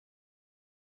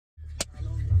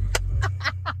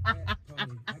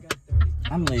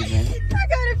I'm leaving. I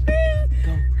gotta pee.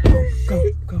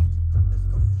 Go.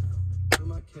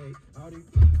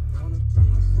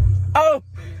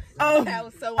 Oh. That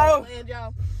was so unplanned,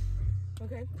 y'all.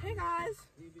 Okay. Hey, guys.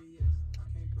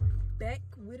 Back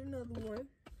with another one.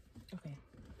 Okay.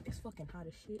 It's fucking hot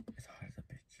as shit. It's hot as a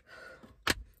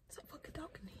bitch. Stop fucking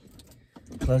talking to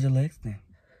me. Close your legs now.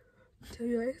 Tell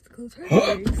your ex to close her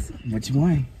legs. What you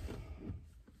want?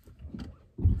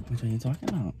 Which one you talking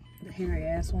about? The hairy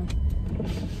ass one.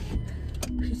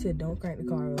 She said don't crank the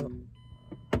car up.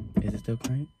 Is it still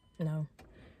crank? No.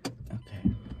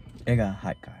 Okay. It got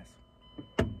hot, guys.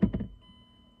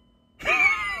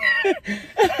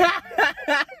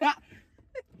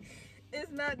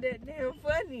 It's not that damn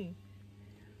funny.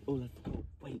 Oh, let's go.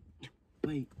 Wait.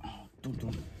 Oh,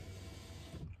 don't.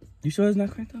 You sure it's not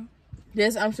cranked up?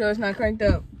 Yes, I'm sure it's not cranked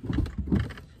up.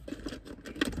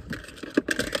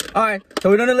 Alright, so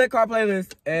we're doing the lit car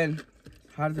playlist, and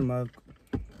how does it mug?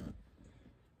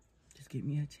 Just give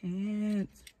me a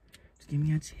chance. We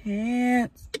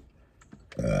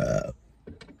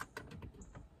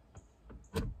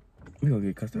gonna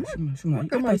get cussed out. Shoot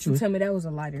Somebody should tell me that was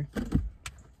a lighter.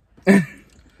 I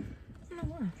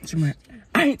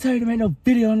ain't tell you to make no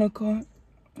video on no car.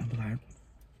 I'm like,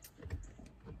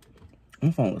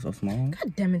 my phone was so small.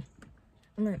 God damn it.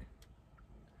 I'm like,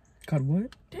 God,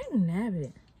 what? dang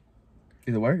nabbit.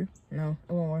 Is it working? No,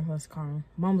 it won't work unless the car on.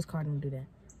 Mama's car don't do that.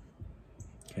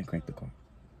 Can't crank the car.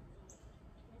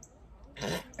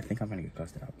 I think I'm gonna get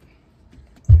cussed out.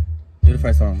 Do the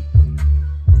first song.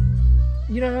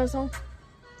 You don't know the song?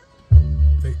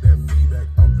 Take that feedback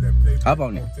off that playback. Up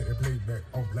on it. Take that playback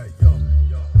off like yo.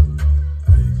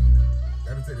 Hey,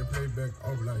 gotta take that playback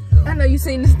off like yo. I know you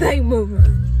seen this thing moving.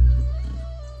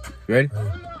 You ready?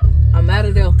 I'm out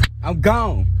of there. I'm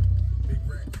gone.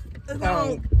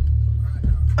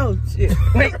 Oh shit.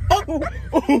 Wait.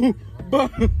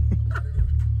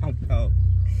 I'm gone.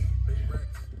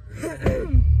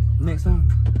 Next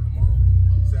song.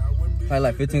 Probably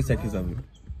like 15 seconds of it.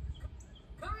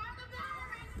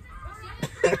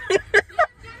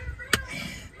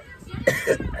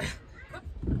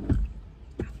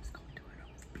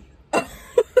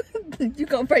 You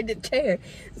gonna break the chair.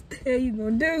 What the hell you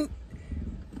gonna do?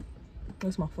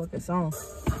 What's my fucking song?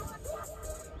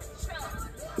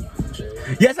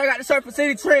 Yes, I got the Surfer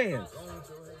City Trends.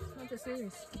 Not that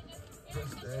serious.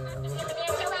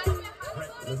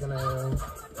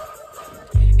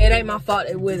 It ain't my fault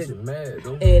they with it.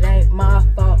 It ain't my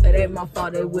fault. It ain't my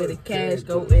fault they with it. Cash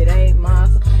go. It ain't my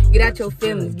fault. Get out your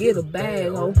feelings. Get a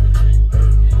bag, ho.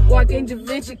 Walk in Da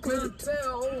Vinci, clear the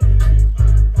tail.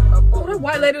 Oh, that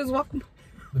white lady was walking.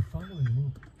 The following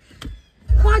move.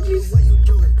 Why'd you?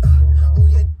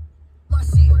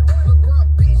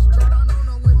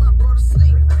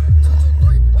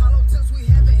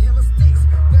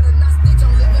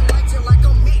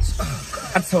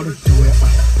 I told her do it.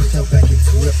 Put your back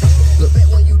into it. Look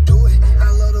when you do it.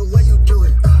 I love the way you do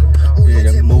it.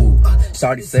 Yeah, that move.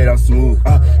 Shawty said I'm smooth.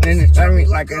 And it ain't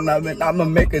like I'ma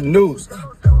make a news.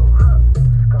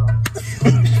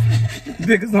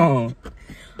 Big song.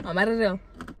 I'm out of there.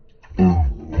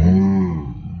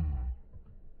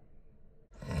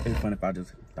 It'd be fun if I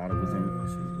just thought it was in.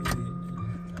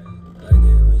 Like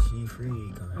that when she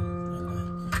free,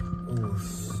 ooh,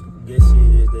 guess it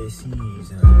is they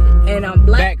season. And I'm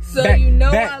black, so back, you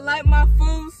know back. I like my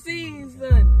food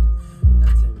season.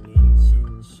 Not to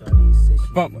mention, shawty said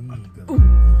she Bump. vegan.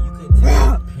 You could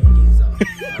tell the panties off.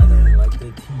 I don't like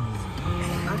the tease.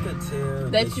 I could tell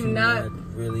That you not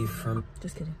really from.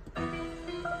 Just kidding.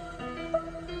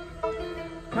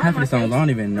 Half of the songs I don't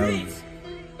even know.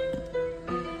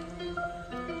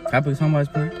 Half of the songs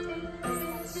I play.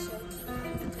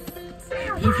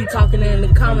 If you talking in the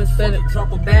comments, better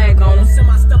drop a bag on them. Send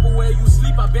my step away, you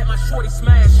sleep. I bet my shorty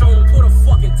smash on him. Put a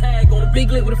fucking tag on him. Big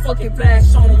lip with a fucking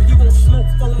flash on him. He gon' smoke,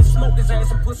 phone smoke his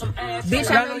ass and put some ass. Bitch,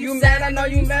 on I know you mad. I know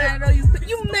you mad.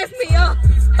 You messed me up.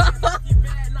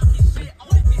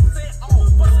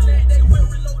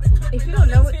 If you don't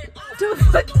know it, don't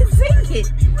fucking sing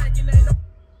it.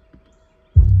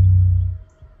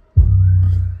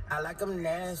 I like them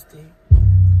nasty.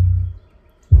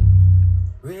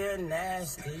 Real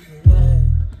nasty, yeah.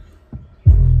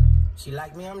 She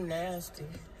like me, I'm nasty.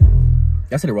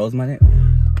 Y'all see the rose in my neck?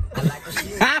 I like her, she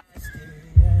nasty,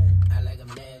 yeah. I like them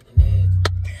nasty, nasty.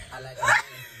 I like them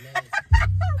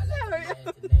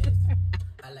nasty, nasty.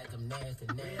 I like them nasty,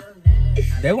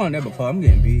 nasty. They weren't there before. I'm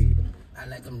getting big. I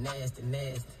like them nasty,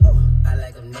 nasty. I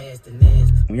like them nasty,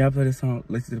 nasty. When y'all play this song,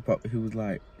 listen to the part where he was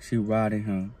like, she riding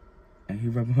him, and he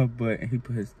rubbing her butt, and he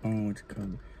put his phone with the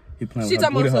color. He playing She with her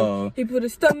talking booty about hole. he put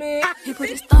his stomach. He put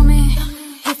his thumb in,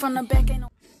 he from the back, ain't no.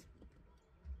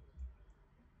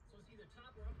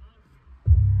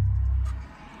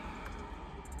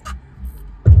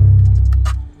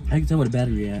 How you can tell where the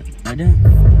battery at? Right there.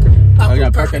 Oh, you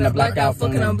got perk in the blackout,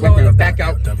 fucking I'm blowing the back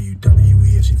out.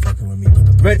 WWE, if she fucking with me, put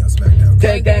the pussy on SmackDown.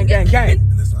 Gang, gang, gang, gang.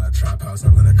 And it's not a trap house,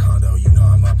 I'm in a condo. You know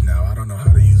I'm up now. I don't know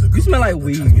how to use a You smell like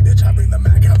weed. Bitch, I bring the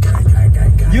Mac out. Gang, gang,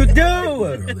 gang, gang. You do.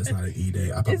 Girl, it's not an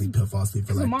E-day. I probably pill fall asleep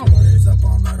for like 3 days. Up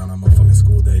all night on a motherfucking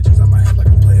school day. Jeans on my head like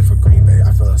I'm playing for Green Bay.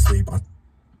 I fell asleep on.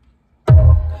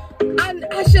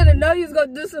 I should have known you was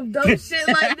gonna do some dumb shit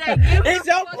like that. It's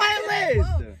your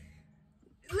playlist.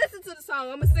 Listen to the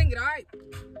song. I'm gonna sing it, alright?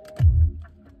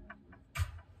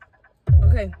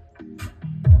 Okay.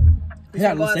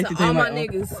 Yeah, Go out let's to all my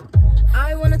niggas.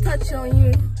 I wanna touch on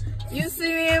you. You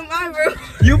see me in my room.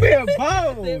 You being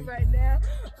bold. Live right now.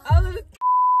 All of the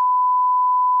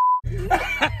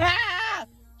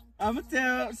I'ma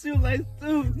tell shoelace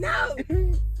too. No.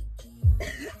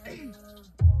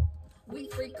 We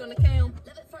freak on the cam.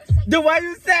 The way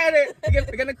you said it. You're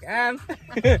gonna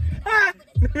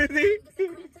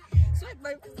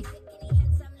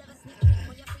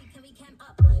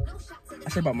I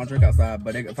should bought my drink outside,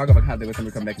 but if I go back home, they're gonna tell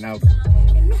me to come back now.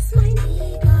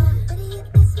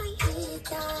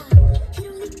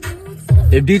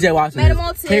 If DJ watching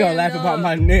this, he gonna laugh about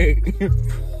my neck.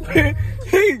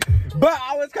 But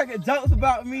I was cracking jokes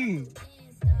about me.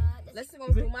 Let's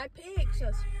go through my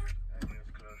pictures.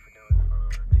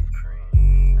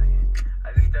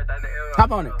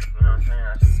 Hop on it.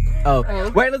 Oh,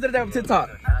 wait, let's do that on TikTok.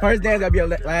 First dance gotta be your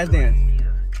last dance.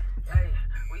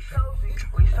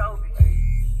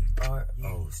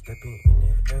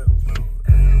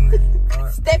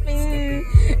 Stepping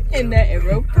in that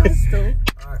arrow pistol.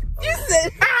 You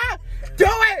said, ah, do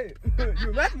it!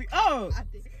 You left me up.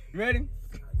 Ready?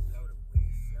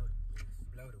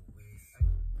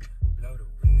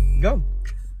 Go.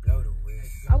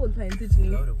 I wasn't paying attention to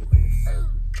you.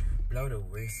 Blow the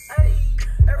wrist.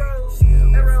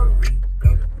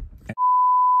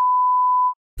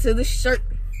 To the shirt.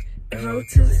 Arrow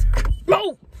to the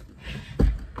smoke.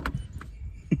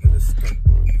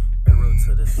 Arrow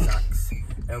to the socks.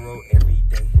 Arrow every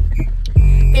day.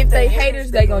 If they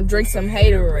haters, they gonna drink some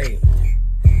haterade.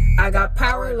 I got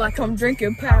power like I'm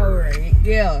drinking Powerade.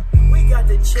 Yeah. We got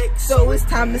the chick, So it's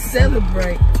time to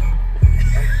celebrate.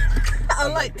 I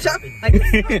like chopping. Like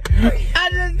I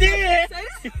just did.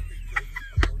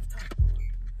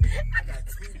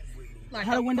 Like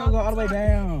How the window go all the way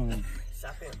down?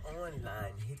 shopping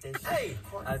online, hit that shit.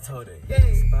 I told her,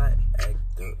 spot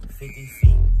act up, 50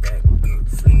 feet back up,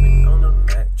 sleeping on a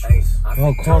mattress.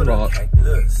 Oh, car rock.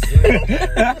 Look,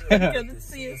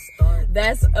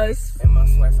 that's us. and my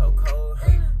sweat so cold,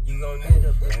 you gon' need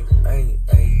a blank.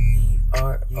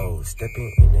 A-A-E-R-O,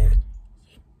 stepping in it.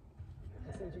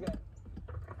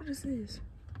 What is this?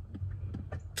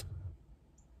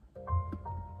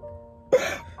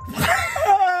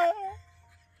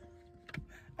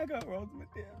 I got rolls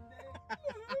with them.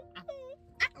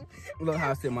 Look how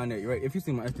I sit my neck, right? If you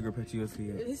see my Instagram picture, you'll see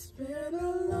it. It's been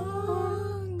a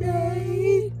long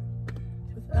day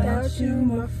without you,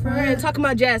 my friend. Talking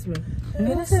about Jasmine. I'm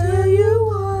gonna tell you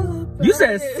all about You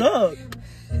said it. suck.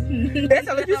 That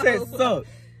sounded like you said suck.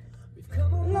 We've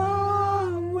come a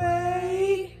long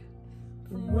way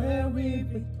from where we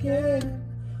began.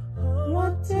 I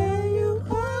want to tell you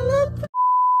all about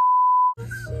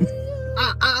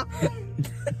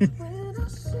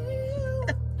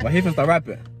Why he finna start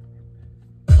rapping?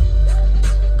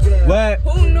 What?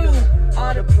 Who knew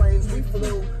all the Planes we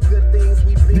flew, good things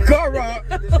we been. Car rock.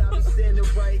 Then I'll be standing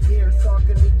right here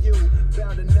talking to you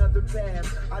about another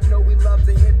path. I know we love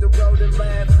to hit the road and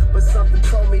laugh, but something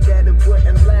told me that it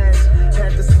wouldn't last.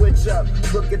 Had to switch up,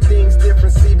 look at things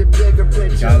different, see the bigger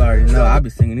picture. Y'all already know I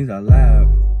be singing these out loud.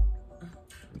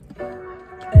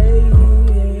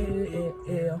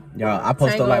 Y'all, I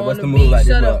post up like, what's the move like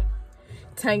this? Look.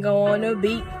 Tango on the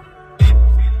beat.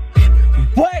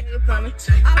 What?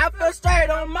 I feel straight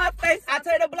on my face. I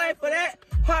take the blame for that.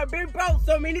 Heart been broke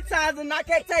so many times and I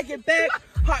can't take it back.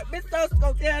 Heart been so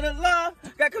scoped down to love.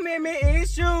 Got commitment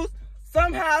issues.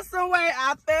 Somehow, someway,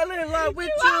 I fell in love with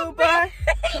you, boy. How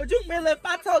would you feel if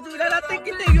I told you that I think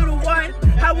you the one?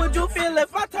 How would you feel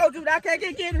if I told you that I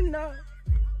can't get enough?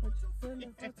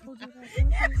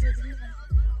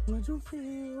 Would you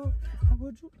feel? How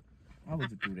would you? Why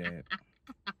would you do that?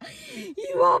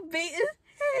 You all beat as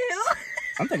hell.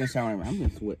 I'm taking a shower right now. I'm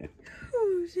gonna sweat.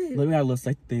 Oh shit. Look, we got a little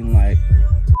sexy thing like.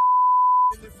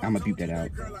 I'm gonna beep that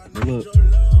out. But look.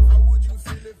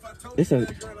 It's a.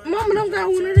 Mama don't got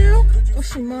one of them. Oh,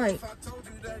 she might.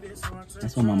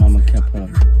 That's what my mama kept her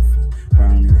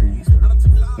brownies in.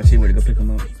 But she went to go pick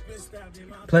them up.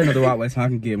 Play another Rock Way so I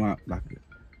can get my locker.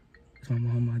 That's my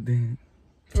mama then.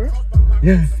 For real?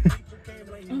 Yeah.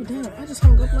 Oh damn, I just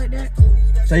hung up like that.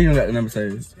 So you don't got the number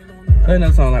saved. Play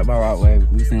another song like by Rock Way.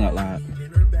 We sing out loud.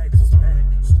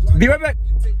 Be right back.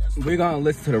 We're gonna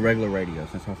listen to the regular radio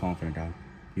since her phone finna die.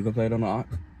 You gonna play it on the aux?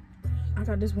 I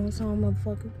got this one song,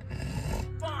 motherfucker.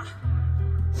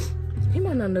 He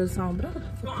might not know the song, but I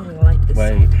fucking like this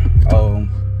song.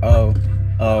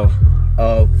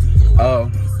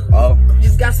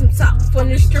 Just got some top from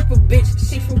the stripper bitch.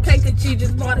 She from Kankakee,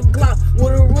 just bought a Glock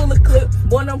with a ruler clip.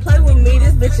 Boy, don't play with me,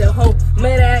 this bitch a hoe.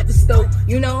 Met her at the stove.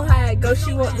 You know how it goes,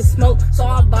 she want the smoke, so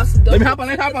I bought some dope. Let me hop on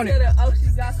it, hop on it. Oh, she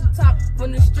got some top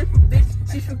from the stripper bitch.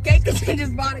 She from Kankakee,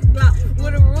 just bought a Glock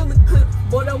with a ruler clip.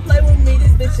 Boy, don't play with me,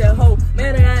 this bitch a hoe.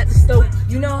 Met her at the stove.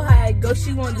 You know how it goes,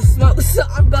 she want the smoke, so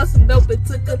I bought some dope and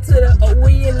took her to the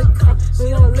we in the car.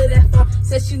 We don't live that far.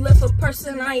 Said she left a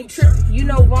person, I ain't tripping. You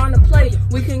know Ron to play.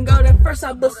 We can go there first,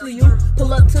 I bust for you.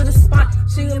 Pull up to the spot.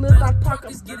 She gon' live like Parker.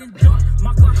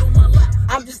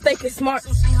 I'm just thinking smart.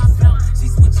 This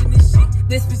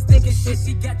be sticking shit.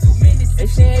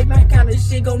 If she ain't my kind of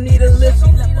shit, gon' need a lift.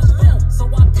 So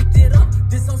I picked it up.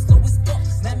 This on slow as fuck.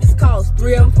 It's calls,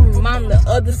 3 of them from my mom, the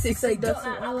other 6 ain't done. So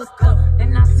I look up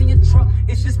and I see a truck.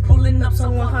 It's just pulling up,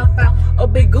 someone hop out. A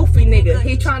big goofy nigga,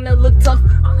 he tryna look tough.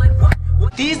 I'm like, what?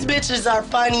 These bitches are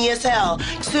funny as hell.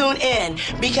 Tune in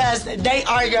because they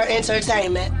are your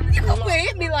entertainment. You can't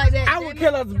hit me like that. I would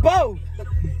kill us both.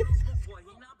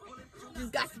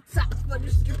 Just got some top for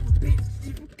the stripper bitch.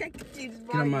 Get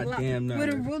on my damn nerves.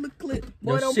 With a ruler clip.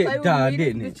 Boy, Your don't shit play with died, me,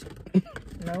 didn't bitch.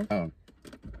 No. Oh.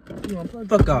 You wanna plug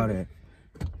Fuck all that.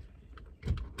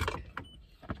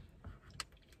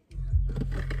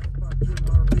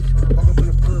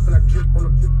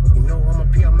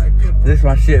 This is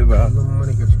my shit, bro.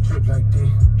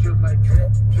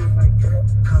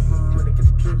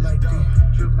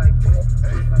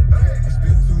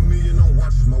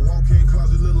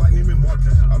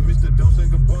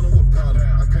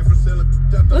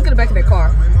 Look at the back of that car.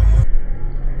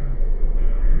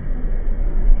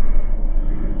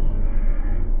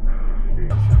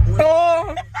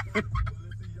 Oh!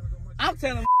 I'm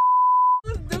telling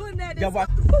Who's doing that? y'all watch.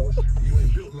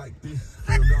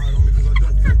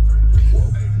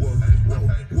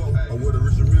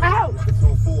 Ow!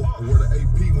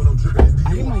 I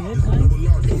hit my head,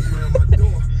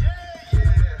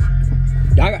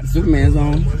 y'all got the Superman's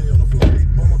on.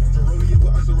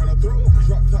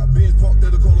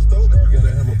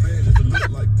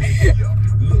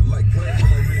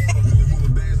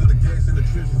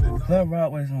 Club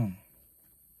Broadway's on.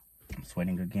 I'm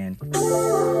sweating again.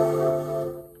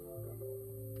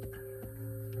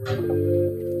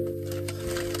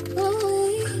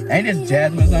 Ain't this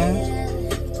Jasmine's on?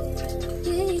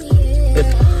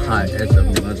 Hi, it's a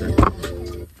buzzer.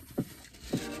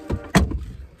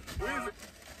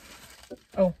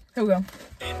 Oh, here we go.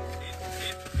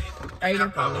 Right here.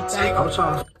 I'm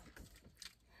trying.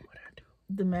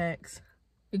 The max.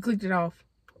 You clicked it off.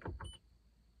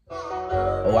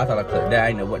 Oh, I thought I clicked that. I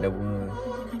didn't know what that was.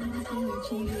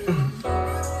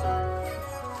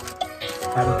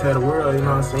 I can tell the world, you know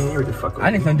what I'm saying? You really fuck up. I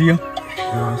need some deal. You know what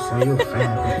I'm saying? You a fan,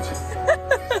 bitch.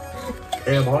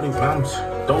 Everybody, I'm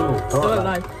stole.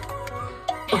 Like,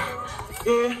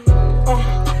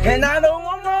 And I don't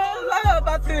want more love.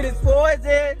 I feel this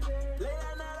poison.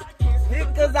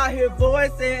 Because I hear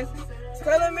voices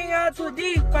telling me I'm too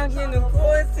deep. I'm getting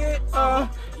voices.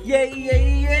 Yeah.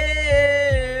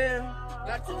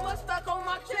 got too much stuck on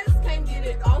my chest, can't get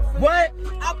it off. What?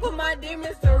 I put my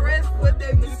demons to rest, but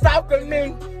they been Stalking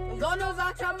me. God knows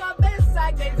I tried my best,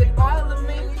 I gave it all of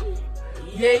me.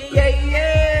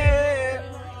 Yeah.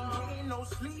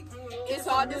 It's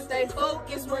hard to stay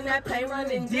focused when that pain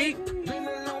running deep. Been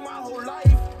alone my whole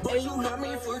life, but you let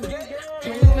me forget.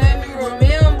 You made me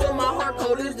remember my heart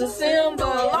cold is December.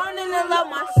 Learning to love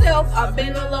myself, I've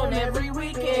been alone every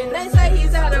weekend. They say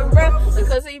he's out of breath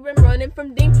because he been running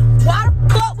from demons. Why the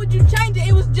fuck would you change it?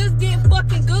 It was just getting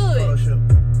fucking good.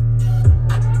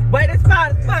 Wait, it's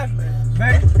fine, man.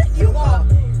 You are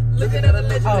looking at a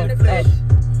legend in the flesh.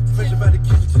 Fresh about the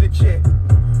kitchen to the check.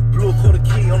 Blew a quarter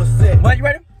key on the set. What, you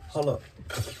ready? Hold up.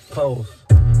 Pose.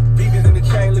 BB's in the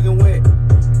chain looking wet.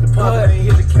 The pop ain't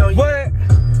here to count you. What?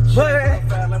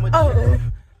 Oh.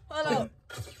 Hold up.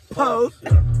 Pose.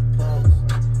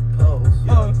 Pose.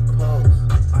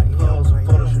 I am a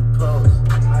photo shoot. Pose.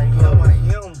 I am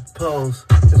pose.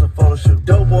 It's a photo shoot.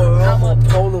 Dope boy, I'm a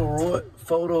Polaroid.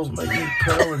 Photos make me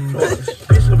paranoid.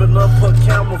 Bitch living up her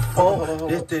camera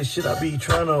phone. This shit I be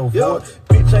trying to avoid.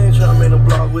 Bitch Change trying to make a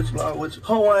blog with you.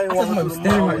 Ho, I ain't want to to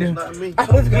stand right there. Not me. I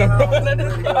was gonna run in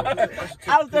this car.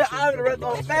 I was gonna run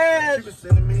so fast.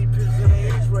 Sending me pictures and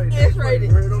they X-rated.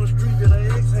 X-rated. Word on the street that I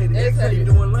X-hated. X-hated.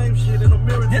 Doing lame shit in the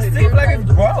mirror. This seems like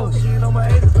it's broke. She on my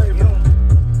 80 baby.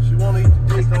 She wanna eat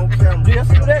the dick on camera.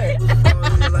 Just do that.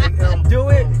 Do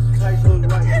it.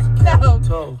 No.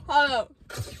 Toe. Hold up.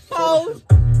 Pose.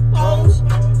 Pose.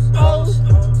 Pose.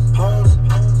 Pose.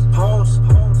 Pose. Pose.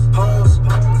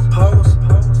 Pose. Pose.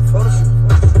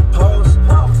 Pose.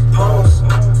 Pose.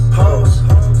 Pose.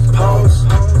 Pose.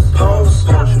 Pose.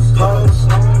 Pose.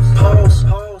 Pose.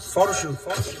 Photo shoot.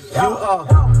 You are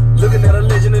looking at a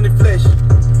legend in the flesh.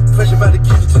 Fresh about to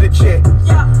get you to the check.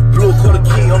 Blue quarter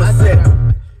key on the set.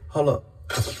 Hold up.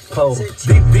 Pose.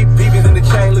 BB's in the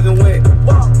chain looking wet.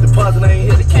 Deposit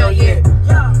ain't hit the count yet.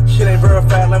 Shit ain't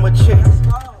verified like my check.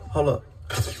 Hold up.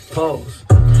 Pose.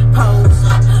 Pose.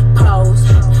 Pose. Pose.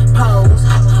 Pose.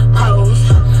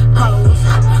 Pose.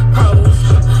 Pose.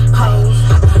 Pose.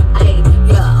 Hey,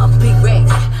 yeah, a big rack,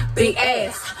 big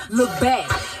ass. Look back.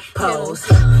 Pose.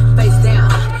 Face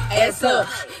down, ass up.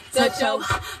 Touch your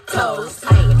toes.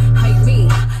 Hey, hate me.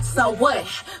 So what?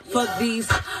 Fuck these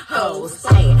hoes.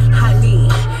 Hey, I need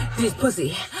this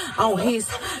pussy on his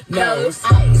nose.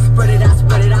 Hey, spread it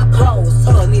out, pose.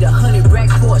 Need 100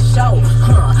 racks for a show.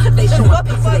 They show up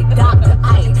to they doctor.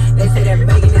 Hey, they say they're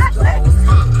making his clothes.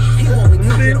 He want me to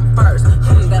get him first.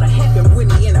 That'll happen when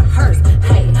he in a hearse.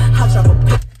 Hey, how drop a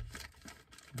pic.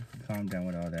 Calm down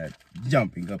with all that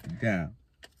jumping up and down.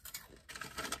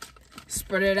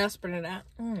 Spread it out.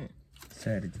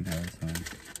 Sad that you know this one.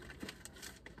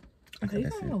 Okay, you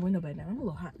got my window back down. I'm a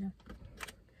little hot now.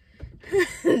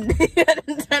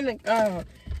 Turn the car on.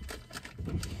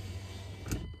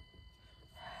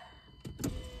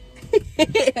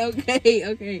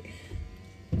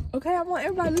 Okay, I want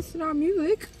everybody to listen to our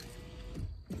music.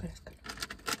 Okay, let's go.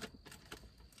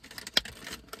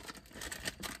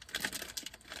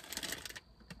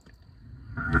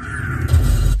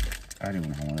 I didn't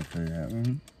want to play that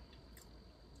one.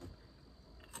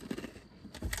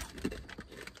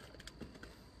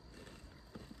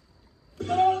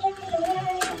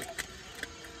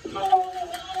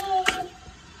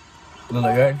 Look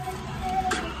like that.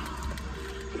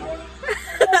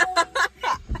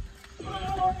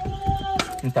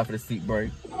 Let me stop for the seat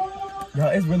break. Yo,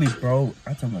 it's really broke.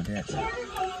 I talking about that.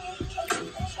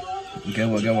 Get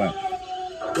one.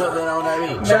 Put it on that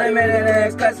beat. Johnny made that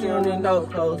ass classy on the nose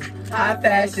clothes. High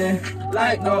fashion,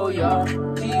 like Goya,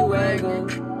 G-Wagon,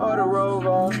 or the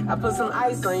Rover. I put some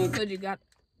ice on you. Good, you got.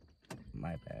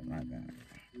 My bad.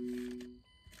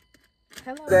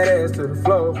 Hello. That ass to the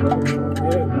floor. Yeah.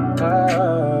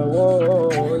 Whoa.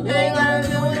 You ain't gotta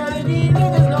do none of these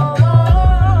niggas no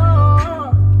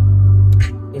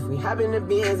more. If we hop in the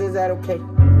Benz, is that okay?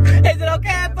 Is it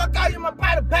okay if I call you my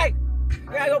powder bag?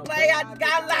 I gotta go play, I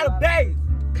got a lot of bass.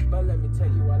 But let me tell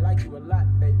you, I like you a lot,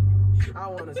 babe. I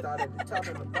wanna start at the top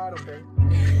and the bottom, babe.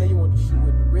 Then you want to shoot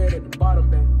with the red at the bottom,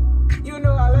 babe. You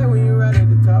know I like when you run at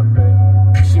the top, babe.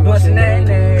 She What's your name,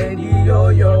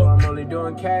 yo? I'm only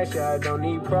doing cash, I don't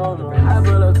need promo. I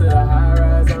pull up to the high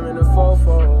rise, I'm in the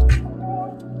 4-4.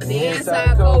 The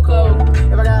inside Coco.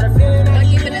 If I got a feeling, I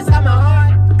keep it inside my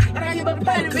heart. And I keep it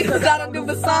petty because I don't do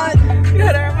facade. You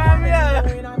gotta remind me of.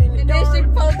 And then she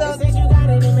pulled up. since you got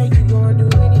it, it make you go and do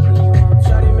anything you want.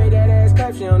 Shawty made that ass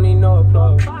clap, she don't need no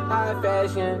applause. High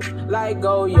fashion, like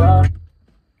Goya.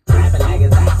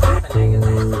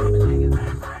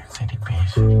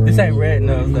 This ain't red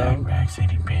nose though. Rack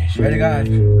City, bitch. Ready, guys?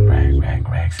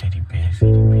 Rack City, bitch.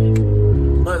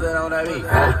 Put that on that beat.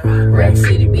 Rack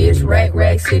City, bitch.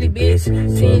 Rack City, bitch. 10,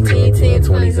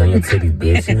 20s on your titties,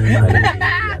 bitch.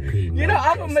 You know,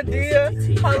 I'm from Medea,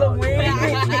 Halloween.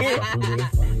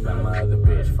 Got my other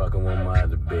bitch, fucking with my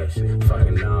other bitch.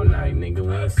 Fucking all night, nigga,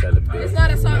 we ain't sell a bitch. It's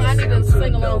not a song I need to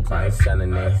sing along to. I ain't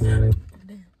selling it.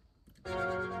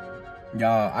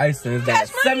 Y'all, Iceland is like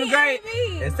 7th grade.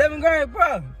 It's 7th grade,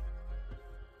 bro.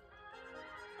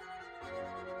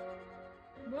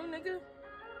 Boom, nigga.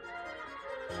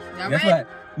 Guess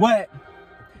what?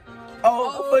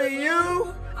 Oh, for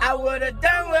you, I would've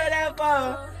done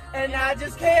whatever. And I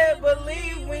just can't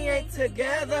believe we ain't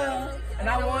together. And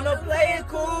I wanna play it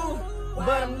cool,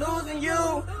 but I'm losing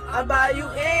you. I'll buy you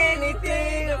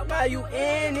anything, I'll buy you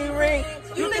any ring.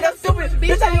 You think I'm stupid,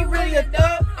 bitch, I ain't really a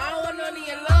dub. I don't want none of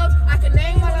your love. I can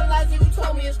name all the lies that you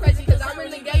told me. It's crazy because I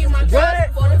really gave you my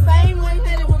trust. For the fame, you ain't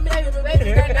had it with me,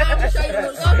 baby. Right now, I'm gonna show you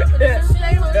what's up. But this shit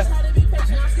ain't really try to be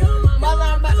patient. I'm still on my mother,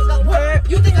 I'm about to go.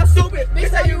 You think I'm stupid, bitch,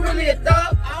 say you really a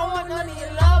dub. I don't want none of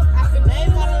your love. I can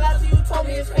name all the lies that you told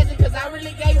me. It's crazy because I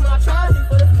really gave you my trust.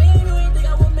 For the fame, you ain't think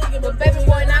I would make it. But baby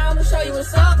boy, now I'm gonna show you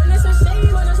what's up.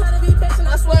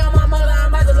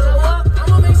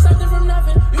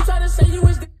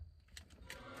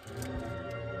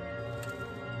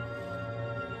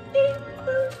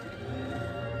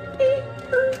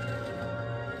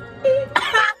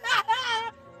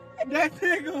 That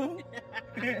nigga.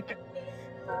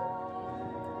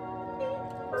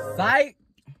 Sight.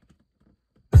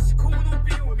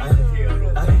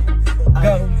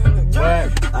 Go. What?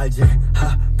 I just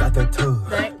got the two.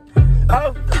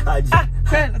 Oh. I just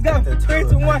let's go. 3,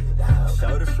 2, 1.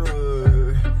 shoulder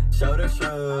shrug. Shoulder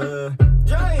shrug.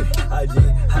 I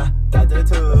just got the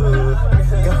two.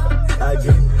 Go. I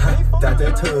just got the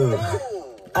two.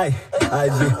 I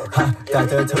just got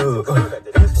the two.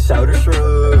 Shoulder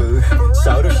shrug.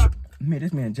 Shoulder shrug. Man,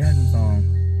 this man Jasmine song.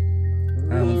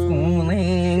 I'm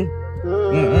schooling.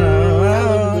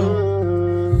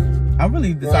 I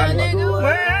really decided like,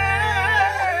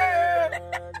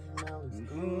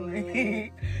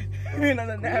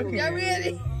 Y'all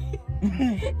ready?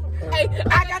 Hey,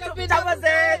 I got the bitch on my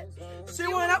head. She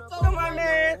went up to my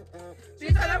man. She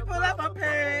tried to pull up my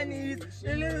panties. I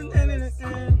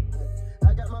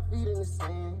got my feet in the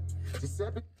sand.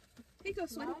 Giuseppe. He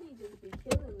goes sweaty.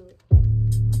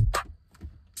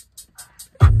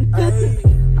 I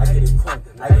get it crunk,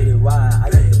 I get it wide, I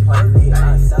get the party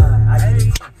outside. I get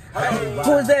it crunk.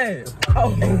 Who is that? Oh.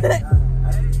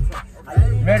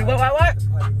 Ready? What?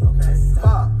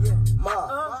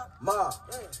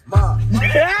 Ma.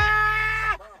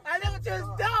 Yeah! I know what you was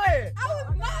doing. I was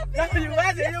laughing. No, you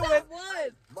wasn't.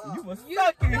 You was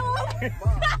sucking.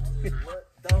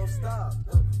 Don't stop.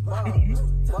 Ma.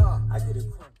 I get it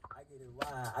crunk, I get it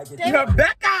wide, I get it.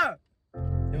 Rebecca!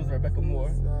 It was Rebecca Moore.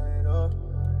 Is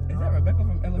that Rebecca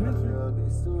from Elementary?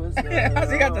 How's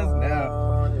she got this now?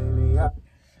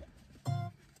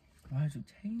 Why are you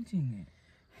changing it?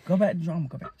 Go back to drama.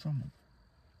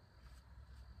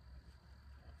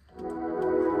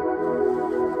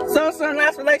 So,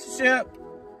 last relationship.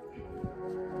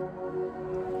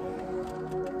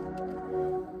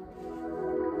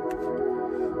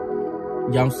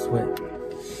 Yeah, I'm sweating.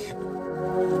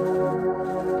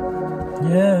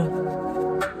 Yeah.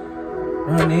 I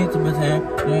need to pretend.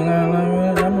 You ain't gonna let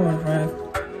me. I'm my friend.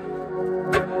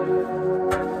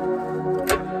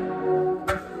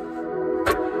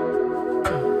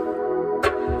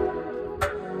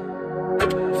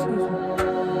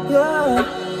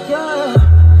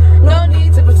 No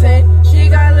need to pretend. She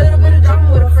got a little bit of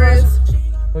drama with her friends.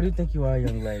 What do you think you are,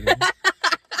 young lady?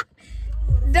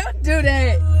 Don't do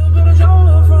that.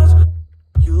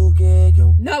 You get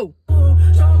your No.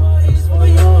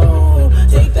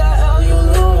 take that L, you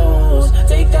lose.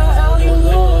 Take that L, you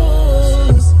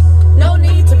lose. No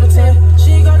need to pretend.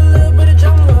 She got a little bit of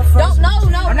drama with her friends. No.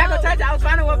 I'm not gonna touch it. I was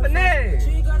finding one for Ned.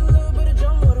 She got a little bit of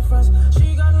drama with her friends.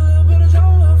 She got a little bit of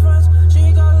drama with her friends.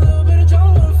 She got a little bit of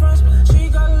drama with her friends. She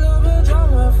got a little bit of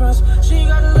drama with her friends. She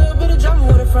got a little bit of drama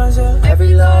with her friends, yeah.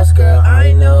 Every lost girl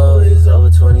I know is over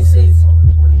 26.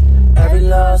 Every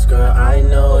lost girl I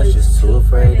know is just too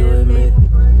afraid to admit.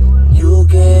 You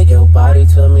give your body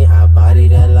to me, I body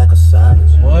that like a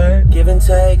savage. What? Give and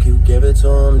take, you give it to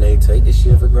them, they take this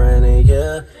shit for granted,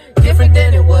 yeah. Different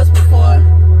than it was before.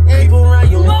 People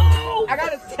around you. I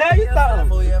gotta tell you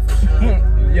something.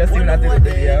 You see when I did the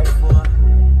video?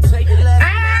 Take it left.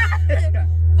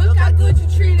 Look how good you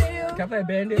treated him. Can I play a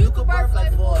bandit? You could birth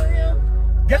like for him.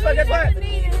 Guess what? Never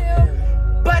needed him.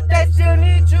 But they still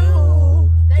need you.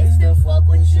 They still fuck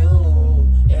with you.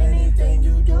 Anything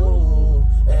you do,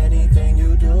 anything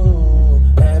you do,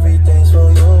 everything's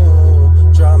for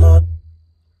you. Drama.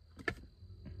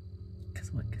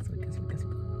 Guess what?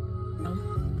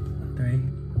 3,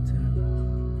 2.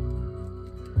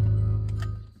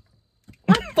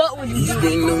 Fuck with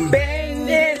you.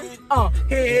 Bandit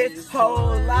his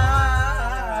whole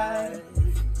life.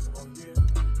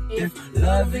 If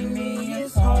loving me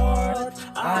is hard,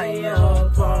 I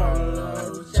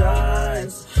apologize.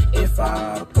 If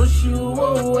I push you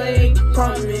away,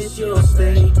 promise you'll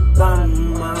stay by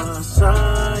my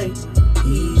side.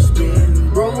 He's been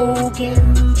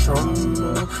broken,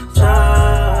 traumatized.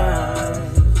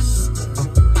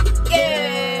 Yeah.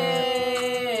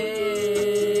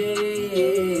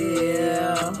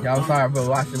 Y'all sorry, bro.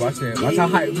 Watch it. Watch how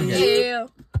hype we get. Yeah.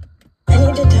 I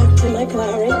need to talk to my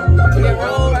Clary.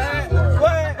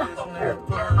 What?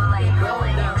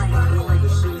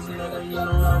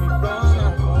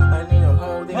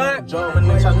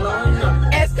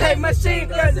 SK machine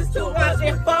guns is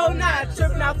 2009.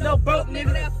 Tripping off no broke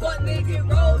nigga. That fuck nigga get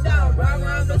rolled down.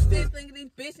 Round those sticks, thinking these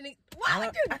bitch niggas. What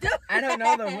would you do? I don't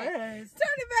know the words.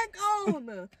 Turn it back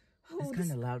on. It's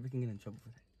kind of loud. We can get in trouble for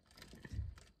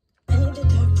I need to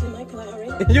talk to my Clary.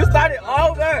 that. You started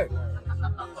over.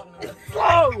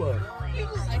 Slow.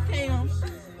 I can't.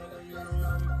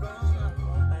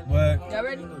 What? Y'all Y'all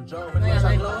ready?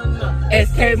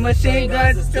 SK machine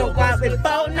guns still out with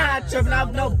 4-9. Tripping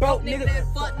off no broke nigga.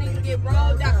 Fuck niggas get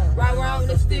rolled down. Right around with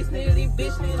the sticks, nigga. These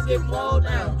bitch niggas get rolled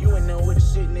down. You ain't know with the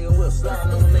shit, nigga. We'll slide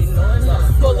on they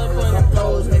know. Pull up on them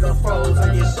flows, nigga froze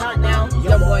and get shot down.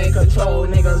 Young boy in control,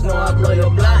 niggas know I blow your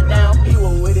block down. He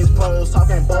was with his pros,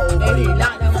 talking bold, but And he he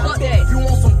locked them, fuck that. You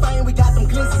want some fame? We got them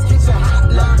glitches, get your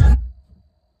hot line.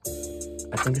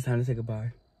 I think it's time to say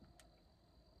goodbye.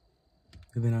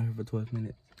 We've been out here for 12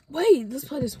 minutes. Wait, let's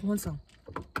play this one song.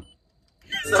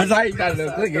 That's how you gotta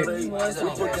look. Look at it.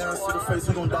 Put down to the face,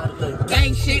 we gon' die today.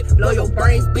 Gang shit, blow your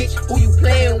brains, bitch. Who you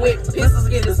playing with? Pistols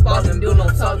get exposed and do no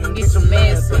talking. Get your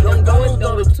man sick. Don't go and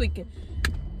do the tweaking.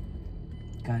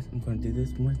 Guys, I'm gonna do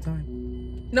this one more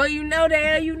time. No, you know the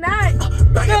hell you not. No,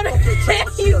 the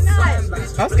hell you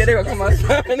not. I'm scared they're gonna come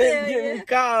outside and get me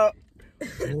caught.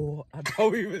 Oh, I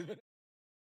thought we was.